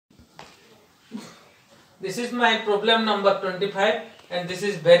This is my problem number 25, and this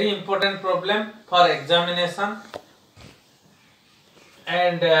is very important problem for examination.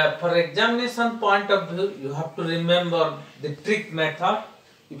 And for examination point of view, you have to remember the trick method.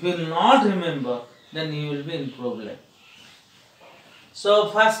 If you will not remember, then you will be in problem. So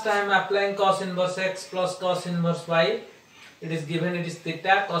first I am applying cos inverse x plus cos inverse y. It is given, it is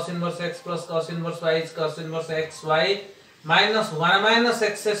theta. Cos inverse x plus cos inverse y is cos inverse x y minus 1 minus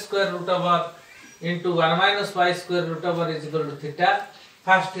x square root over into 1 minus y square root over is equal to theta.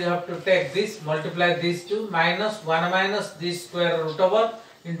 First you have to take this, multiply these two, minus 1 minus this square root over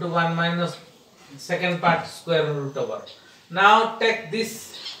into 1 minus second part square root over. Now take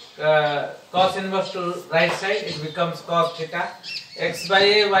this cos inverse to right side, it becomes cos theta. X by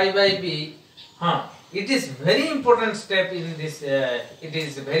a, y by b. It is very important step in this. It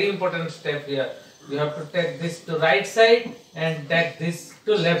is very important step here. You have to take this to right side and take this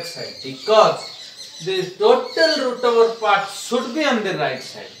to left side, because the total root over part should be on the right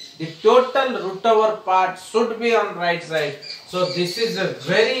side. The total root over part should be on right side. So this is a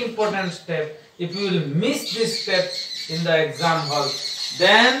very important step. If you will miss this step in the exam hall,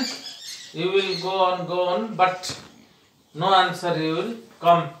 then you will go on, but no answer you will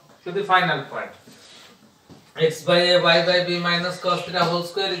come to the final point. X by a, y by b minus cos theta whole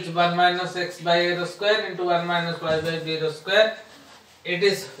square is 1 minus x by a square into 1 minus y by b square. It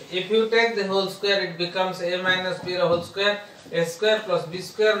is, if you take the whole square, it becomes a minus b whole square, a square plus b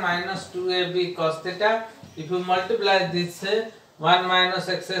square minus 2ab cos theta. If you multiply this, 1 minus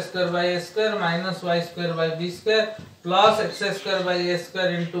x square by a square minus y square by b square plus x square by a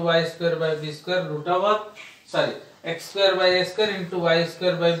square into y square by b square root over, x square by a square into y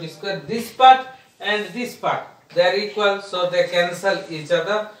square by b square. This part and this part, they are equal, so they cancel each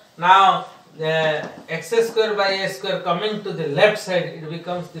other. Now x square by a square coming to the left side, it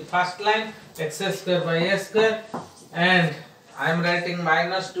becomes the first line, x square by a square, and I am writing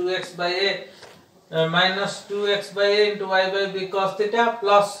minus 2x by a into y by b cos theta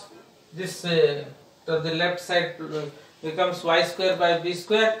plus this to the left side becomes y square by b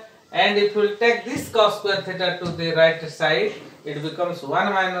square, and if you will take this cos square theta to the right side, it becomes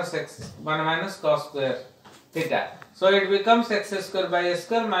 1 minus cos square theta. So it becomes x square by a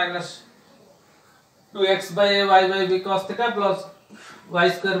square minus 2x by a y by b cos theta plus y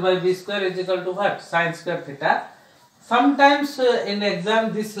square by b square is equal to what? Sin square theta. Sometimes in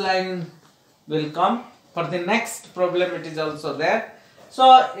exam this line will come. For the next problem it is also there. So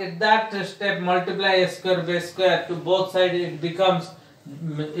at that step, multiply a square by square to both sides, it becomes,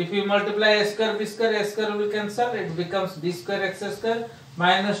 if you multiply a square will cancel, it becomes b square x square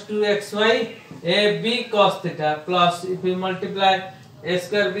minus 2xy a b cos theta plus, if you multiply a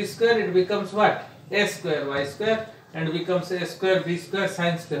square b square, it becomes what? A square y square, and becomes a square b square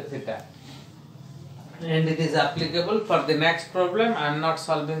sin square theta. And it is applicable for the next problem. I am not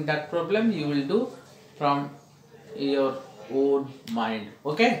solving that problem. You will do from your own mind.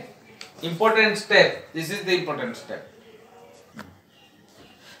 Okay? Important step. This is the important step.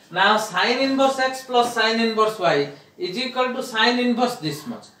 Now sin inverse x plus sin inverse y is equal to sin inverse this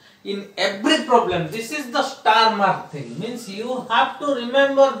much. In every problem, this is the star mark thing. Means you have to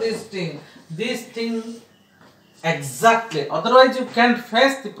remember this thing exactly. Otherwise you can't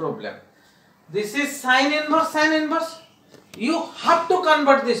face the problem. This is sin inverse. You have to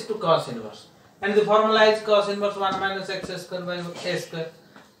convert this to cos inverse. And the formula is cos inverse 1 minus x square by a square.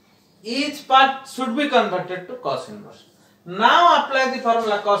 Each part should be converted to cos inverse. Now apply the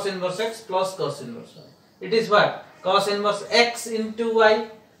formula cos inverse x plus cos inverse y. It is what? Cos inverse x into y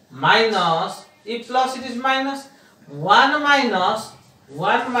minus, if plus it is minus, 1 minus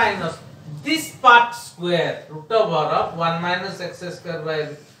this part square root over of 1 minus x square by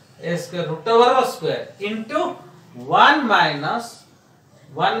a square root over a square into 1 minus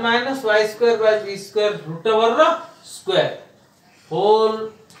y square by b square root over a square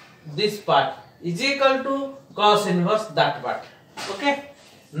whole this part is equal to cos inverse that part. Okay.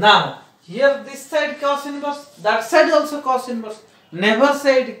 Now here this side cos inverse, that side also cos inverse. Never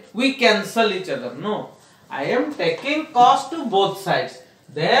said we cancel each other. No, I am taking cos to both sides.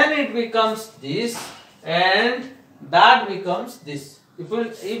 Then it becomes this and that becomes this. If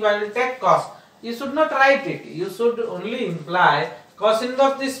I will take cos, you should not write it. You should only imply cos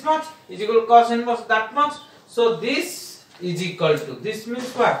inverse this much is equal to cos inverse that much. So this is equal to, this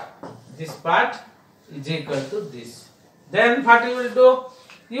means what? This part is equal to this. Then what you will do?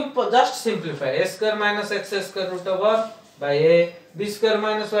 You just simplify. A square minus x square root over by a, b square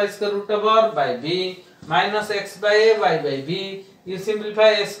minus y square root over by b minus x by a, y by b. You simplify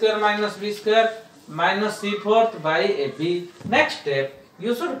a square minus b square minus c fourth by a b. Next step,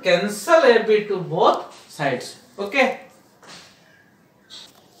 you should cancel AB to both sides. Okay.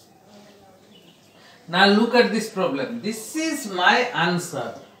 Now look at this problem. This is my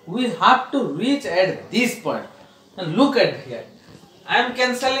answer. We have to reach at this point. And look at here. I am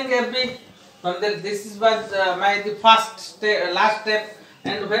cancelling AB. From there, this is what the first step, last step.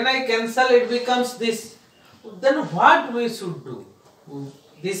 And when I cancel, it becomes this. Then what we should do?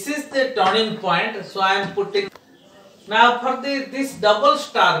 This is the turning point. So I am putting. Now for this double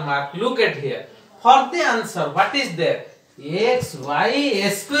star mark, look at here. For the answer, what is there? X, y, a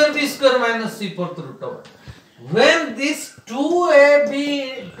square, b square minus c fourth root over. When this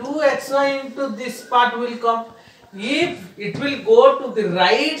 2ab, 2xy into this part will come, if it will go to the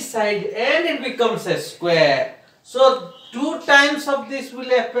right side and it becomes a square. So 2 times of this will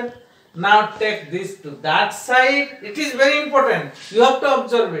happen. Now take this to that side. It is very important. You have to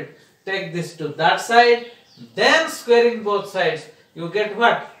observe it. Take this to that side. Then squaring both sides. You get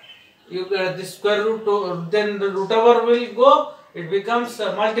what? You get the square root, then the root over will go, it becomes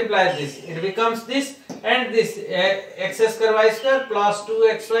multiply this, it becomes this and this x square y square plus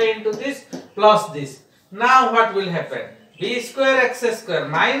 2xy into this plus this. Now what will happen? B square x square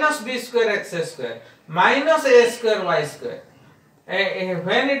minus b square x square minus a square y square.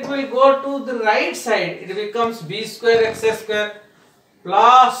 When it will go to the right side, it becomes b square x square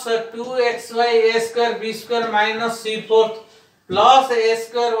plus 2xy a square b square minus c fourth plus a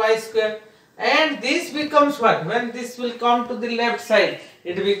square y square, and this becomes what? When this will come to the left side,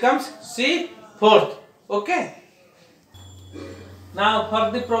 it becomes c fourth. Okay. Now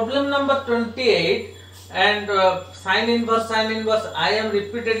for the problem number 28 and sine inverse, I am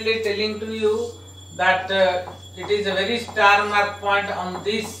repeatedly telling to you that it is a very star mark point on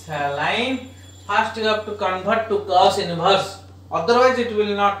this line. First you have to convert to cos inverse, otherwise it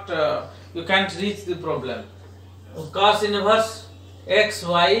will not, you can't reach the problem. Cos inverse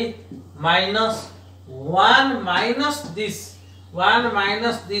xy minus 1 minus this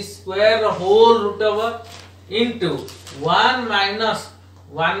square whole root over into 1 minus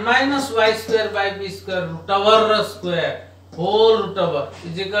y square by b square root over square whole root over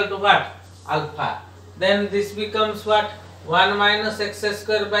is equal to what? Alpha. Then this becomes what? 1 minus x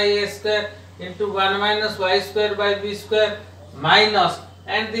square by a square into 1 minus y square by b square minus,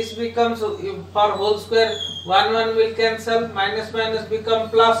 and this becomes for whole square 1 will cancel, minus become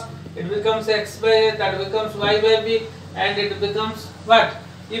plus, it becomes x by a, that becomes y by b, and it becomes what?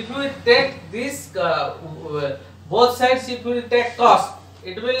 If we take this both sides, if we take cos,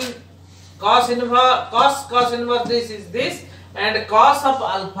 it will cos inverse this is this, and cos of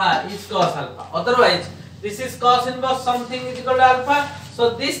alpha is cos alpha. Otherwise this is cos inverse something is equal to alpha.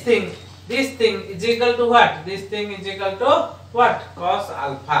 So this thing is equal to what? This thing is equal to what? Cos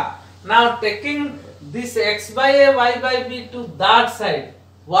alpha. Now taking this x by a, y by b to that side,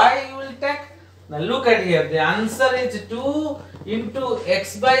 why you will take? Now look at here, the answer is 2 into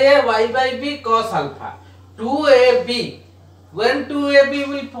x by a, y by b cos alpha. 2ab. When 2ab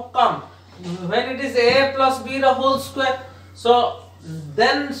will come? When it is a plus b the whole square. So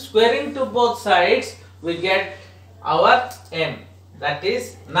then squaring to both sides, we get our m. That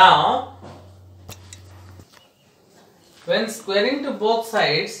is, now when squaring to both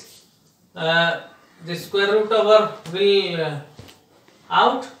sides, the square root over will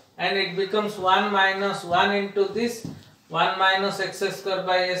out, and it becomes 1 minus 1 into this 1 minus x square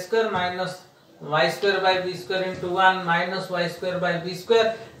by a square minus y square by b square into 1 minus y square by b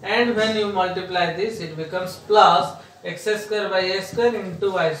square, and when you multiply this, it becomes plus x square by a square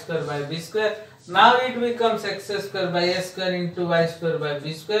into y square by b square. Now it becomes x square by a square into y square by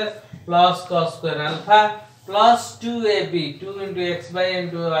b square plus cos square alpha plus 2ab, 2 into x by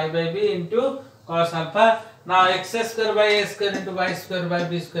into y by b into cos alpha. Now x square by a square into y square by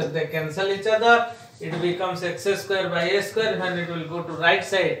b square, they cancel each other. It becomes x square by a square. When it will go to right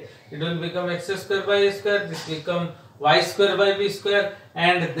side, it will become x square by a square. This become y square by b square,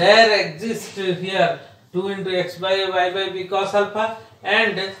 and there exists here 2 into x by a, y by b cos alpha,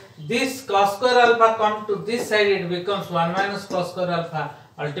 and this cos square alpha come to this side, it becomes 1 minus cos square alpha.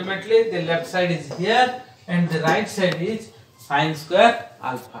 Ultimately the left side is here and the right side is sin square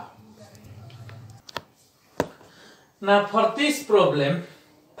alpha. Now for this problem,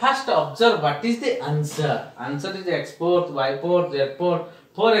 first observe what is the answer. Answer is x fourth, y fourth, z fourth,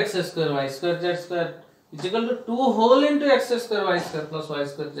 4x square, y square, z square is equal to 2 whole into x square, y square plus y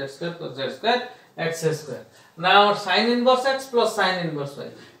square, z square plus z square, x square. Now sin inverse x plus sin inverse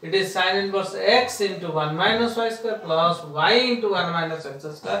y. It is sin inverse x into 1 minus y square plus y into 1 minus x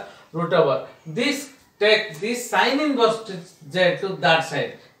square root over. This take this sin inverse z to that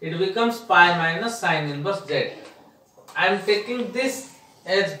side. It becomes pi minus sin inverse z. I am taking this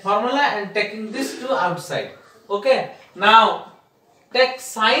as formula and taking this to outside. Okay. Now take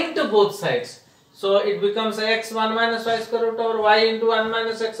sine to both sides. So it becomes x 1 minus y square root over y into 1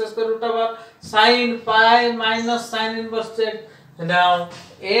 minus x square root over sine pi minus sine inverse z. Now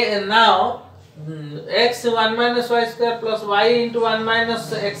x 1 minus y square plus y into 1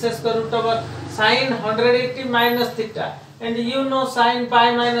 minus x square root over sine 180 minus theta. And you know sine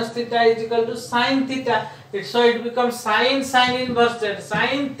pi minus theta is equal to sine theta. So it becomes sine inverse z,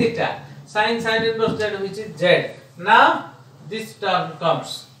 sine theta, sine inverse z, which is z. Now this term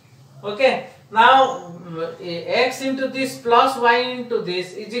comes. Okay. Now x into this plus y into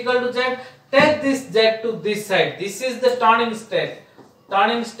this is equal to z. Take this z to this side. This is the turning step.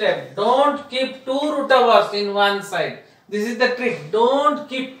 Turning step. Don't keep two root overs in one side. This is the trick. Don't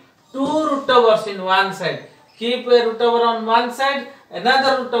keep two root overs in one side. Keep a root over on one side,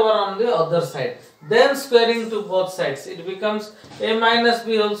 another root over on the other side. Then squaring to both sides. It becomes a minus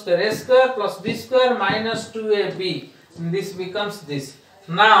b whole square. A square plus b square minus 2ab. This becomes this.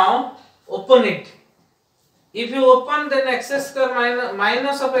 Now open it. If you open, then x square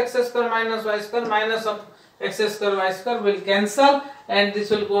minus of x square minus y square minus of x square y square will cancel, and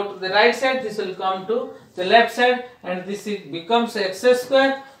this will go to the right side, this will come to the left side, and this becomes x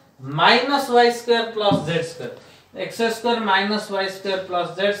square minus y square plus z square. X square minus y square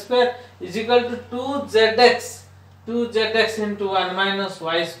plus z square is equal to 2zx. 2zx into 1 minus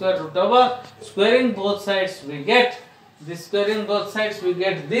y square root over. Squaring both sides we get this. Squaring both sides we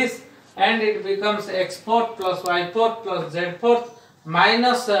get this, and it becomes x fourth plus y fourth plus z fourth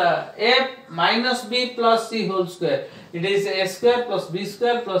minus a minus b plus c whole square. It is a square plus b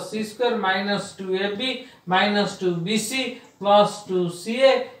square plus c square minus 2ab minus 2bc plus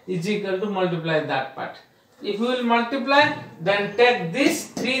 2ca is equal to multiply that part. If you will multiply, then take these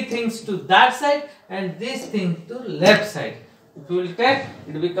three things to that side and this thing to left side. If you will take,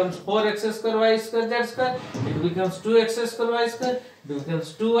 it becomes 4x square y square z square, it becomes 2x square y square, it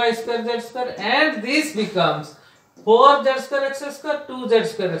becomes 2y square z square, and this becomes 4z square x square, 2z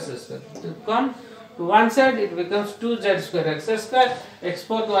square x square. To come to one side, it becomes 2z square x square, x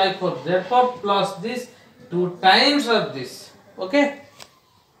fourth, y fourth, z fourth plus this 2 times of this. Okay.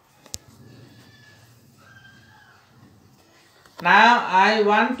 Now I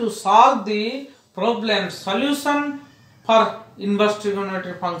want to solve the problem solution for inverse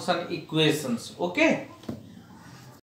trigonometric function equations. Okay.